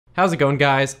How's it going,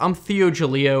 guys? I'm Theo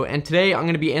Jaleo, and today I'm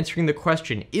going to be answering the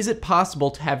question, is it possible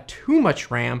to have too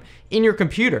much RAM in your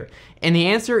computer? And the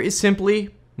answer is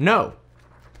simply no.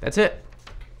 That's it.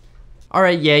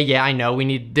 Alright, yeah, I know, we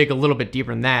need to dig a little bit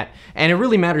deeper than that, and it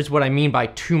really matters what I mean by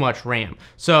too much RAM.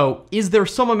 So, is there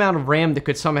some amount of RAM that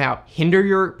could somehow hinder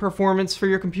your performance for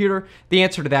your computer? The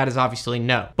answer to that is obviously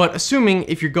no. But assuming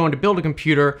if you're going to build a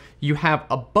computer, you have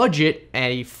a budget,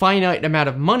 a finite amount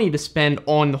of money to spend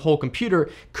on the whole computer,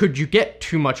 could you get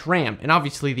too much RAM? And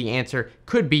obviously the answer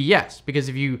could be yes, because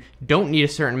if you don't need a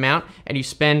certain amount and you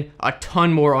spend a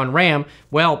ton more on RAM,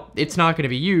 well, it's not going to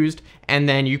be used, and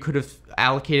then you could have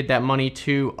allocated that money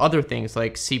to other things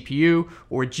like CPU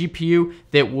or GPU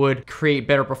that would create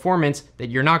better performance that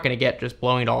you're not going to get just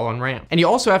blowing it all on RAM. And you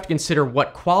also have to consider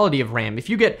what quality of RAM. If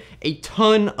you get a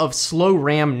ton of slow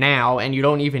RAM now and you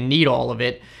don't even need all of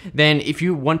it, then if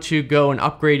you want to go and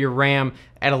upgrade your RAM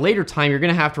at a later time, you're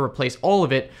going to have to replace all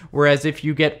of it. Whereas if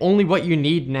you get only what you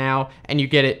need now and you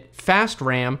get it fast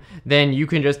RAM, then you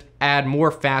can just add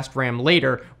more fast RAM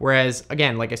later. Whereas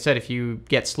again, like I said, if you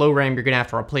get slow RAM, you're going to have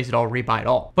to replace it all, rebuy it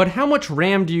all. But how much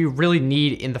RAM do you really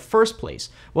need in the first place?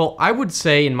 Well, I would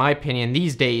say, in my opinion,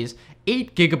 these days,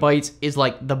 8 gigabytes is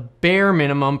like the bare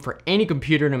minimum for any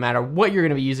computer, no matter what you're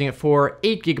going to be using it for.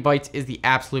 8 gigabytes is the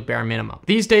absolute bare minimum.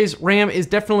 These days, RAM is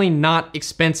definitely not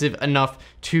expensive enough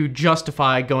to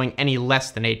justify going any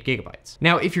less than 8 gigabytes.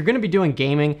 Now, if you're going to be doing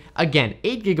gaming, again,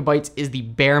 8 gigabytes is the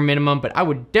bare minimum, but I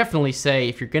would definitely say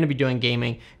if you're going to be doing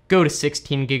gaming, go to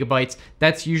 16 gigabytes.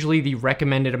 That's usually the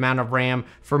recommended amount of RAM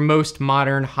for most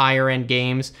modern higher end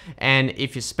games, and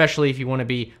especially if you want to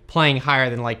be playing higher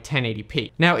than like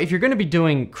 1080p. Now, if you're going to be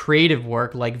doing creative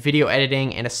work like video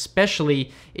editing, and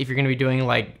especially if you're going to be doing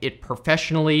like it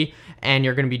professionally, and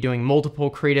you're going to be doing multiple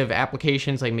creative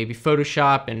applications like maybe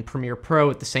Photoshop and Premiere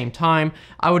Pro at the same time,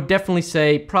 I would definitely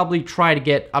say probably try to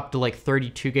get up to like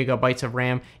 32 gigabytes of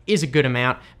RAM is a good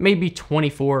amount. Maybe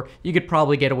 24 you could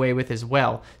probably get away with as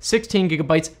well. 16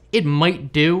 gigabytes, it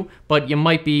might do, but you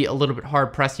might be a little bit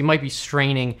hard pressed. You might be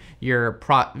straining your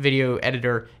video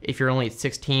editor if you're only at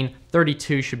 16.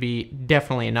 32 should be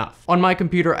definitely enough. On my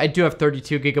computer, I do have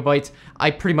 32 gigabytes.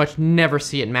 I pretty much never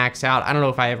see it max out. I don't know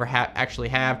if I ever actually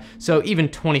have. So even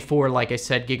 24, like I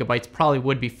said, gigabytes probably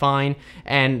would be fine.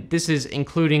 And this is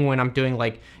including when I'm doing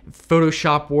like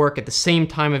Photoshop work at the same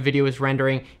time a video is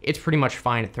rendering. It's pretty much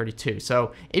fine at 32.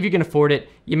 So if you can afford it,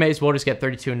 you may as well just get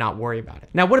 32 and not worry about it.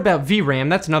 Now, what about VRAM?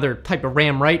 That's another type of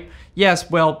RAM, right? Yes,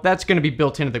 well, that's going to be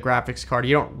built into the graphics card.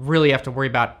 You don't really have to worry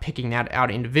about picking that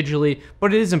out individually,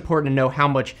 but it is important to know how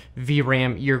much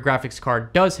VRAM your graphics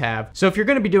card does have. So if you're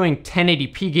going to be doing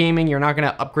 1080p gaming, you're not going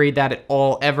to upgrade that at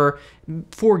all ever.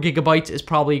 4 gigabytes is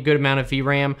probably a good amount of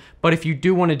VRAM, but if you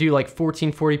do want to do like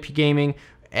 1440p gaming,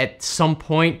 at some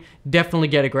point, definitely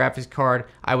get a graphics card,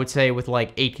 I would say, with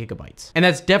like 8 gigabytes. And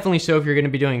that's definitely so if you're going to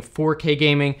be doing 4K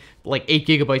gaming, like 8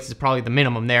 gigabytes is probably the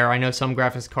minimum there. I know some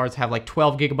graphics cards have like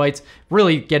 12 gigabytes.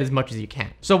 Really get as much as you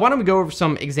can. So why don't we go over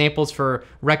some examples for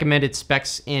recommended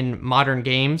specs in modern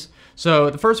games. So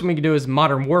the first one we can do is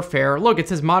Modern Warfare. Look, it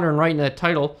says modern right in the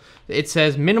title. It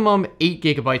says minimum 8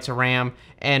 gigabytes of RAM,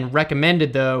 and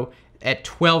recommended though at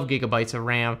 12 gigabytes of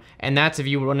RAM, and that's if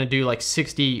you want to do like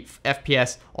 60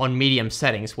 FPS on medium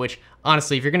settings, which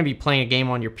honestly, if you're going to be playing a game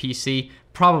on your PC,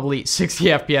 probably 60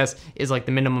 FPS is like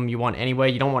the minimum you want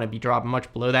anyway. You don't want to be dropping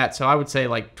much below that, so I would say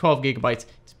like 12 gigabytes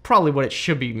is probably what it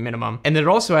should be minimum. And then it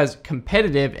also has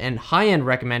competitive and high-end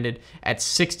recommended at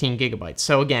 16 gigabytes.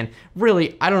 So again,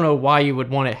 really, I don't know why you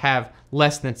would want to have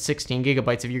less than 16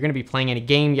 gigabytes. If you're going to be playing any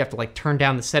game, you have to like turn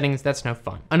down the settings. That's no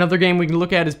fun. Another game we can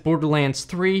look at is Borderlands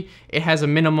 3. It has a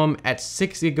minimum at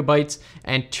 6 gigabytes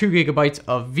and 2 gigabytes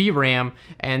of VRAM,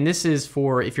 and this is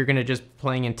for if you're going to just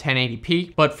playing in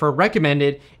 1080p. But for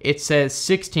recommended, it says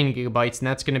 16 gigabytes, and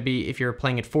that's going to be if you're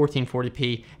playing at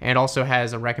 1440p, and it also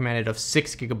has a recommended of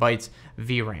 6 gigabytes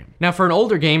VRAM. Now for an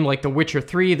older game like The Witcher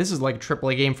 3, this is like a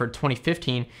AAA game for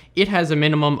 2015, it has a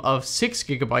minimum of 6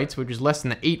 gigabytes, which is less than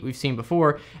the 8 we've seen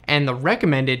before, and the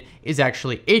recommended is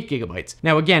actually 8 gigabytes.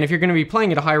 Now again, if you're going to be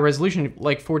playing at a higher resolution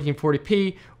like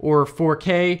 1440p or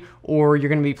 4K, or you're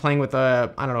going to be playing with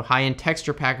a, I don't know, high-end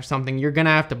texture pack or something, you're going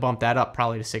to have to bump that up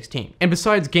probably to 16. And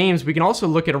besides games, we can also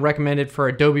look at a recommended for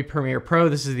Adobe Premiere Pro.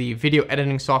 This is the video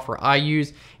editing software I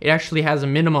use. It actually has a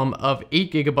minimum of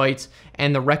 8 gigabytes,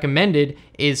 and the recommended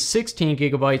is 16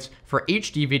 gigabytes for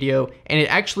HD video, and it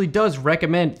actually does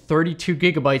recommend 32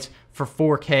 gigabytes for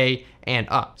 4K and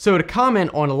up. So to comment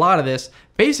on a lot of this,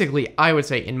 basically I would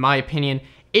say, in my opinion,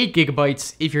 8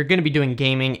 gigabytes, if you're going to be doing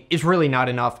gaming, is really not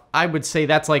enough. I would say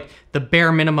that's like the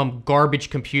bare minimum garbage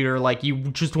computer. Like, you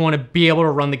just want to be able to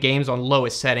run the games on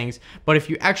lowest settings. But if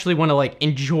you actually want to like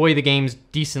enjoy the games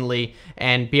decently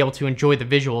and be able to enjoy the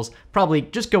visuals, probably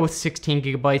just go with 16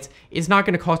 gigabytes. It's not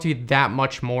going to cost you that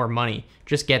much more money.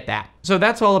 Just get that. So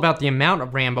that's all about the amount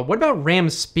of RAM, but what about RAM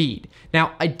speed?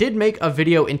 Now, I did make a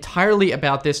video entirely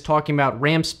about this, talking about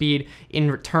RAM speed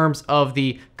in terms of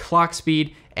the clock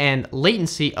speed and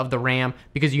latency of the RAM,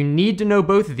 because you need to know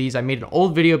both of these. I made an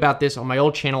old video about this on my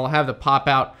old channel. I'll have the pop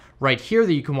out right here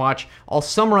that you can watch. I'll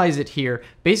summarize it here.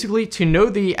 Basically, to know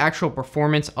the actual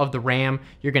performance of the RAM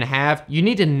you're gonna have, you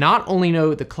need to not only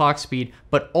know the clock speed,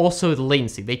 but also the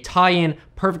latency. They tie in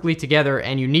perfectly together,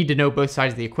 and you need to know both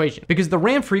sides of the equation, because the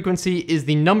RAM frequency is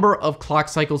the number of clock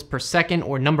cycles per second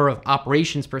or number of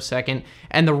operations per second,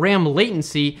 and the RAM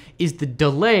latency is the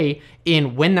delay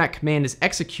in when that command is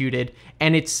executed,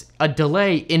 and it's a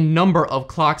delay in number of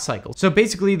clock cycles. So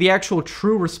basically, the actual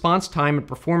true response time and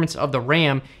performance of the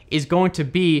RAM is going to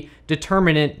be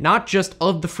determinant not just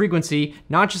of the frequency,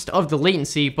 not just of the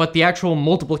latency, but the actual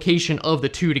multiplication of the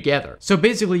two together. So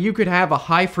basically, you could have a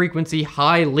high frequency,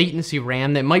 high latency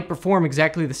RAM that might perform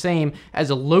exactly the same as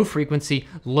a low frequency,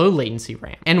 low latency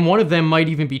RAM. And one of them might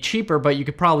even be cheaper, but you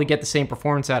could probably get the same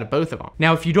performance out of both of them.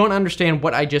 Now, if you don't understand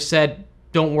what I just said,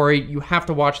 don't worry, you have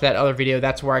to watch that other video.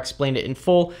 That's where I explained it in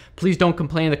full. Please don't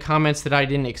complain in the comments that I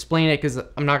didn't explain it, because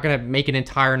I'm not gonna make an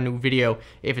entire new video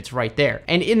if it's right there.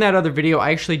 And in that other video,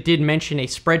 I actually did mention a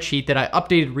spreadsheet that I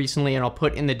updated recently, and I'll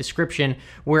put in the description,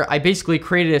 where I basically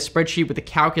created a spreadsheet with a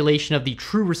calculation of the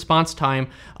true response time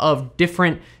of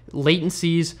different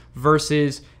latencies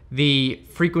versus the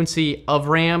frequency of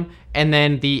RAM, and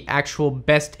then the actual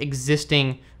best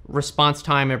existing response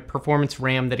time and performance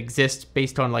RAM that exists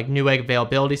based on like Newegg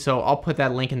availability. So I'll put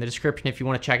that link in the description if you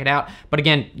want to check it out. But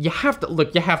again, you have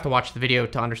to watch the video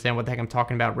to understand what the heck I'm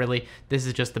talking about. Really, this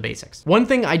is just the basics. One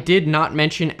thing I did not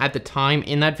mention at the time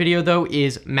in that video though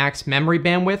is max memory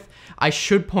bandwidth. I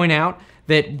should point out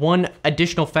that one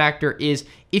additional factor is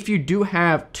if you do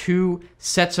have two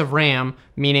sets of RAM,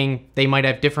 meaning they might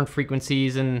have different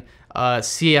frequencies and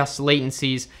CS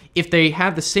latencies, if they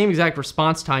have the same exact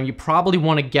response time, you probably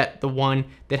want to get the one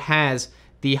that has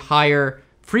the higher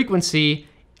frequency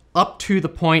up to the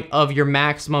point of your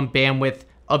maximum bandwidth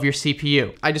of your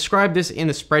CPU. I described this in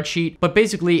the spreadsheet, but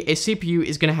basically a CPU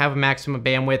is going to have a maximum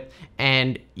bandwidth,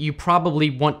 and you probably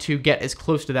want to get as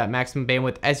close to that maximum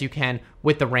bandwidth as you can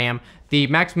with the RAM. The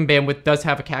maximum bandwidth does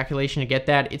have a calculation to get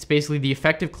that. It's basically the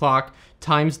effective clock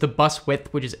times the bus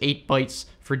width, which is 8 bytes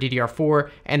for DDR4,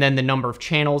 and then the number of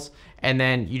channels, and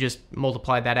then you just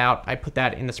multiply that out. I put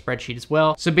that in the spreadsheet as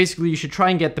well. So basically, you should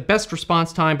try and get the best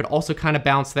response time, but also kind of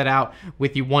balance that out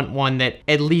with you want one that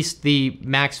at least the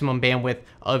maximum bandwidth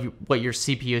of what your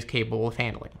CPU is capable of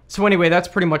handling. So anyway, that's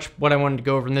pretty much what I wanted to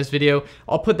go over in this video.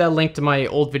 I'll put that link to my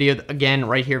old video again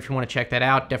right here if you want to check that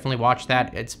out. Definitely watch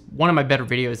that. It's one of my better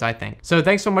videos, I think. So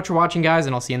thanks so much for watching, guys,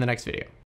 and I'll see you in the next video.